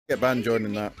Get banned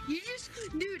joining that. You just,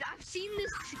 dude, I've seen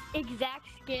this exact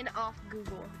skin off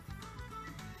Google.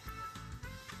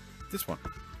 This one.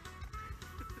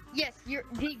 Yes, you're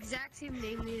the exact same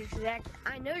name, the exact.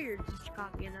 I know you're just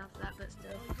copying off that, but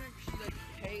still. Like,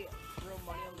 hey, throw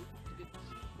money on to get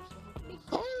this.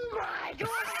 Oh my god!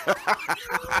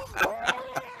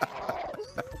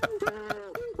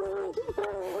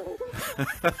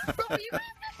 Bro, you made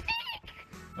a mistake!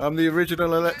 I'm the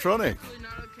original electronic.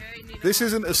 Not okay. This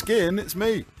isn't a skin, it's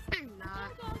me. I'm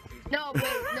not. No,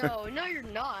 wait, no, you're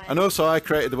not. And also, I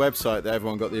created the website that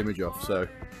everyone got the image of, so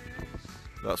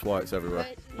that's why it's everywhere.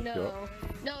 But no,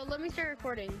 let me start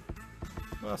recording.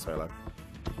 Well, say hello.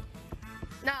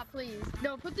 Nah, please.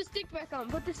 No, put the stick back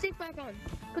on. Put the stick back on.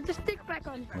 Put the stick back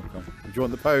on. Okay. Do you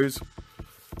want the pose?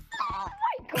 Oh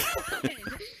my god!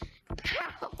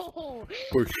 Ow!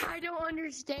 Push. I don't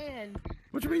understand.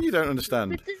 What do you mean you don't understand?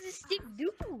 What does the stick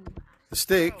do? The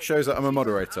stick shows that I'm a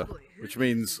moderator, which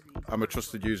means I'm a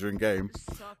trusted user in game,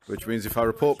 which means if I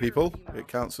report people, it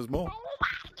counts as more.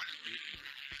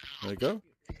 There you go.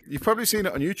 You've probably seen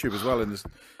it on YouTube as well in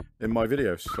my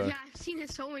videos. So. Yeah, I've seen it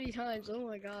so many times. Oh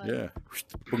my god. Yeah.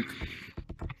 Dunk.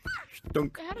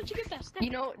 Dunk. How did you get that stick?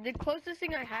 You know, the closest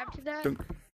thing I have to that Dunk.